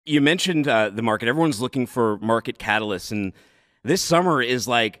You mentioned the market. Everyone's looking for market catalysts, and this summer is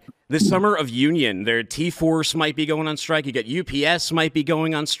like this summer of union. Their T-Force might be going on strike. You got UPS might be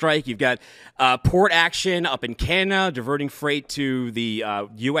going on strike. You've got port action up in Canada diverting freight to the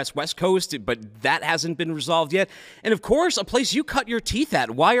U.S. West Coast, but that hasn't been resolved yet. And of course, a place you cut your teeth at,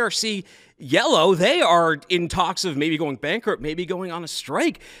 YRC Yellow, they are in talks of maybe going bankrupt, maybe going on a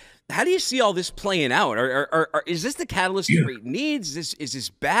strike. How do you see all this playing out? Is this the catalyst freight needs? Is this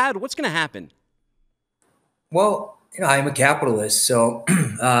bad? What's going to happen? Well, I'm a capitalist, so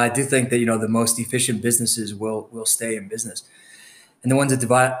I do think that the most efficient businesses will stay in business, and the ones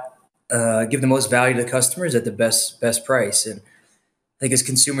that give the most value to the customers at the best price. And I think as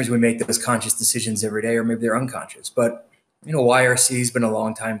consumers, we make those conscious decisions every day, or maybe they're unconscious. But YRC has been a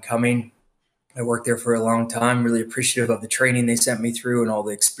long time coming. I worked there for a long time. Really appreciative of the training they sent me through and all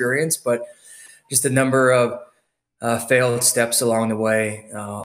the experience, but just a number of failed steps along the way.